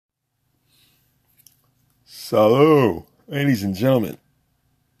Hello, ladies and gentlemen.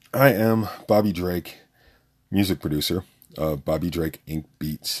 I am Bobby Drake, music producer of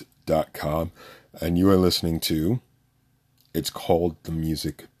BobbyDrakeInkBeats.com, and you are listening to It's Called the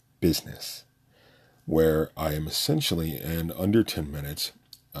Music Business, where I am essentially, in under 10 minutes,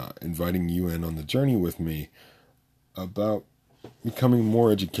 inviting you in on the journey with me about becoming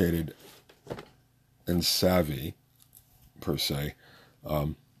more educated and savvy, per se,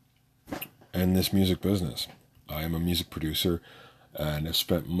 in this music business. I am a music producer and have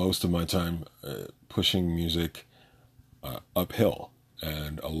spent most of my time pushing music uphill.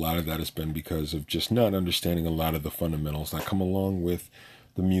 And a lot of that has been because of just not understanding a lot of the fundamentals that come along with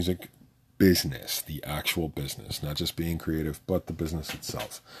the music business, the actual business, not just being creative, but the business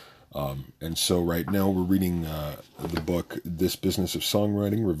itself. And so right now we're reading the book, This Business of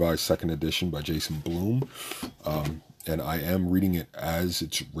Songwriting, revised 2nd edition by Jason Bloom. And I am reading it as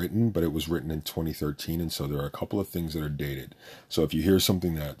it's written, but it was written in 2013, and so there are a couple of things that are dated. So if you hear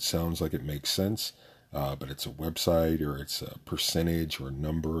something that sounds like it makes sense, but it's a website or it's a percentage or a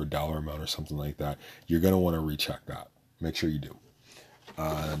number or dollar amount or something like that, you're going to want to recheck that. Make sure you do.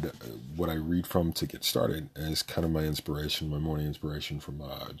 And what I read from to get started is kind of my inspiration, my morning inspiration from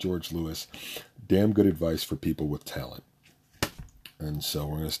George Lewis, Damn Good Advice for People with Talent. And so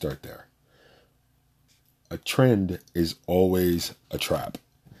we're going to start there. A trend is always a trap.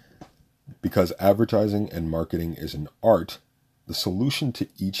 Because advertising and marketing is an art, the solution to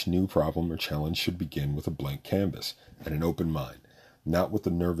each new problem or challenge should begin with a blank canvas and an open mind, not with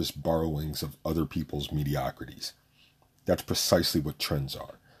the nervous borrowings of other people's mediocrities. That's precisely what trends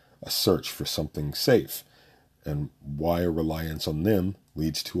are, a search for something safe, and why a reliance on them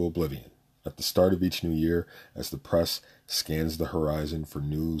leads to oblivion. At the start of each new year, as the press scans the horizon for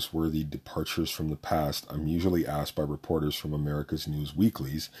newsworthy departures from the past, I'm usually asked by reporters from America's news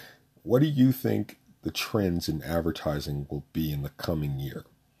weeklies, what do you think the trends in advertising will be in the coming year?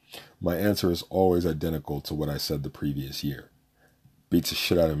 My answer is always identical to what I said the previous year. Beats the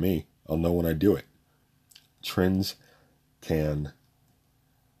shit out of me. I'll know when I do it. Trends can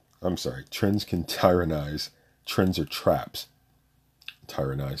tyrannize. Trends are traps.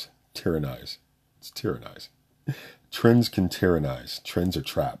 Tyrannize. It's tyrannize. Trends can tyrannize. Trends are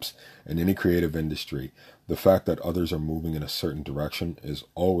traps. In any creative industry, the fact that others are moving in a certain direction is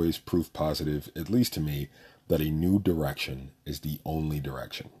always proof positive, at least to me, that a new direction is the only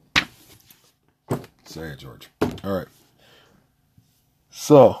direction. Say it, George. All right.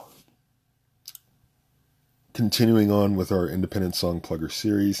 So, continuing on with our independent song plugger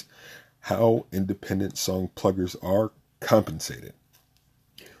series, how independent song pluggers are compensated.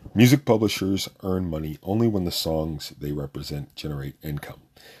 Music publishers earn money only when the songs they represent generate income.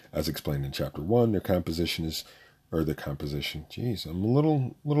 As explained in Chapter 1, their composition. Jeez, I'm a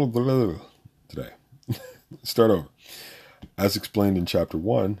little today. Start over. As explained in Chapter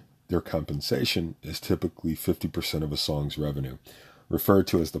 1, their compensation is typically 50% of a song's revenue, referred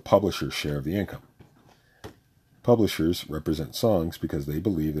to as the publisher's share of the income. Publishers represent songs because they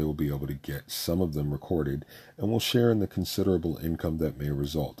believe they will be able to get some of them recorded and will share in the considerable income that may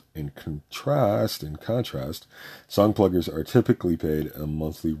result. In contrast, song pluggers are typically paid a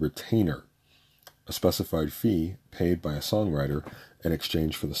monthly retainer, a specified fee paid by a songwriter in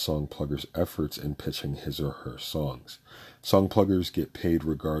exchange for the song plugger's efforts in pitching his or her songs. Song pluggers get paid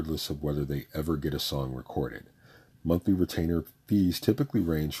regardless of whether they ever get a song recorded. Monthly retainer fees typically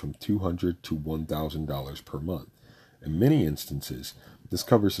range from $200 to $1,000 per month. In many instances, this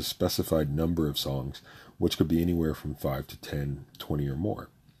covers a specified number of songs, which could be anywhere from 5 to 10, 20 or more.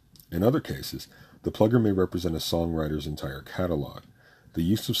 In other cases, the plugger may represent a songwriter's entire catalog. The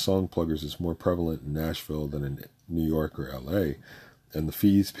use of song pluggers is more prevalent in Nashville than in New York or LA, and the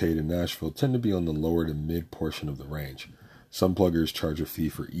fees paid in Nashville tend to be on the lower to mid portion of the range. Some pluggers charge a fee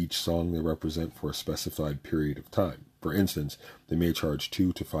for each song they represent for a specified period of time. For instance, they may charge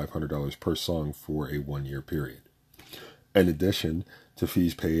 $200 to $500 per song for a 1-year period. In addition to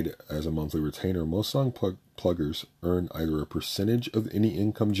fees paid as a monthly retainer, most song pluggers earn either a percentage of any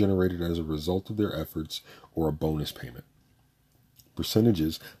income generated as a result of their efforts or a bonus payment.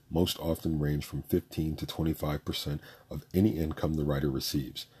 Percentages most often range from 15 to 25% of any income the writer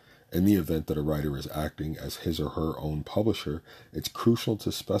receives. In the event that a writer is acting as his or her own publisher, it's crucial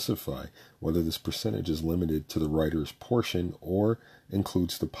to specify whether this percentage is limited to the writer's portion or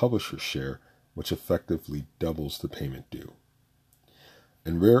includes the publisher's share, which effectively doubles the payment due.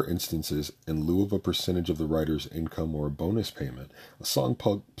 In rare instances, in lieu of a percentage of the writer's income or a bonus payment, a song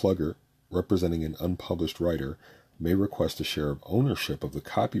plugger representing an unpublished writer may request a share of ownership of the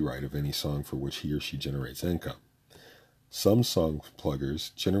copyright of any song for which he or she generates income. Some song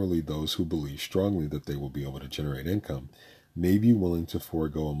pluggers, generally those who believe strongly that they will be able to generate income, may be willing to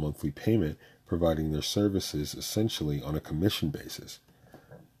forego a monthly payment, providing their services essentially on a commission basis.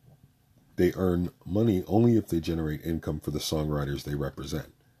 They earn money only if they generate income for the songwriters they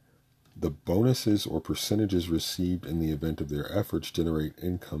represent. The bonuses or percentages received in the event of their efforts generate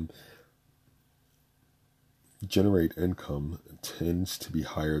income tends to be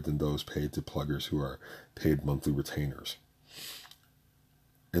higher than those paid to pluggers who are paid monthly retainers.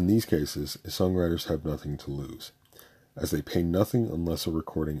 In these cases, songwriters have nothing to lose, as they pay nothing unless a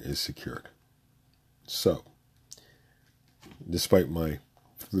recording is secured. So, despite my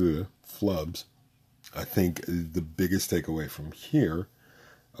flubs, I think the biggest takeaway from here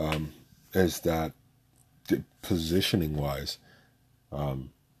is that positioning-wise,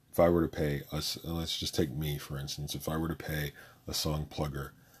 if I were to pay us, let's just take me for instance, if I were to pay a song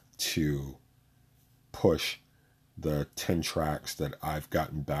plugger to push the 10 tracks that I've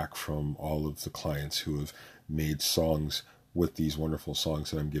gotten back from all of the clients who have made songs with these wonderful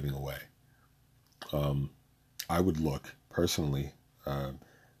songs that I'm giving away, I would look personally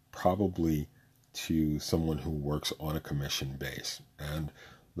probably to someone who works on a commission base. And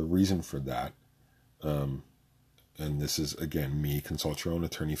the reason for that, and this is, again, me, consult your own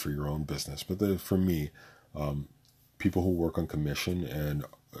attorney for your own business. But for me, people who work on commission and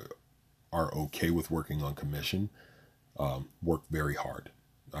are okay with working on commission work very hard.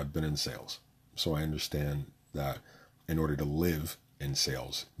 I've been in sales, so I understand that in order to live in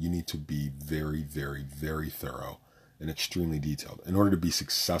sales, you need to be very, very, very thorough and extremely detailed in order to be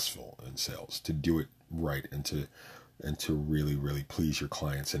successful in sales, to do it right, and to really, really please your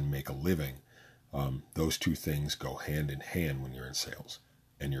clients and make a living. Those two things go hand in hand when you're in sales,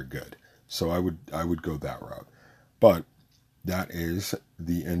 and you're good. So I would go that route. But that is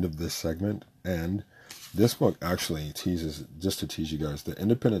the end of this segment, and this book actually teases, just to tease you guys, the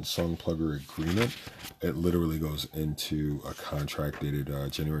independent song plugger agreement. It literally goes into a contract dated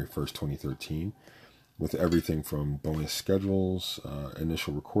January 1st, 2013, with everything from bonus schedules,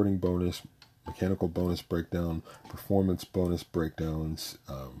 initial recording bonus, mechanical bonus breakdown, performance bonus breakdowns,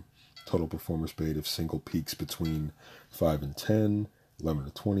 total performance rate of single peaks between 5 and 10, 11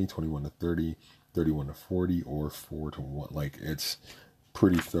 to 20, 21 to 30, 31 to 40, or 4 to 1. Like, it's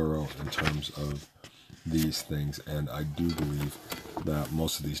pretty thorough in terms of these things, and I do believe that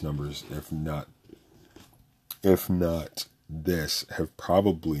most of these numbers, if not this, have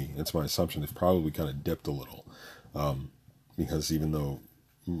probably, it's my assumption, they've probably kind of dipped a little, because even though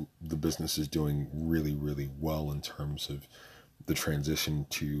the business is doing really, really well in terms of the transition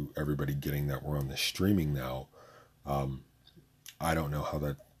to everybody getting that we're on the streaming now, I don't know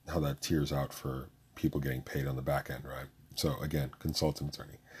how that tiers out for people getting paid on the back end, right? So again, consult an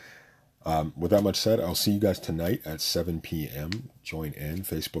attorney. With that much said, I'll see you guys tonight at 7 p.m. Join in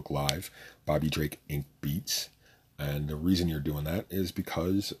Facebook Live, Bobby Drake Inc. Beats. And the reason you're doing that is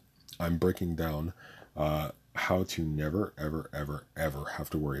because I'm breaking down how to never, ever, ever, ever have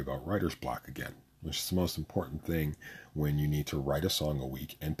to worry about writer's block again, which is the most important thing when you need to write a song a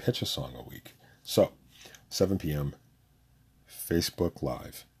week and pitch a song a week. So, 7 p.m., Facebook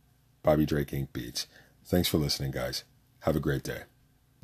Live, Bobby Drake Inc. Beats. Thanks for listening, guys. Have a great day.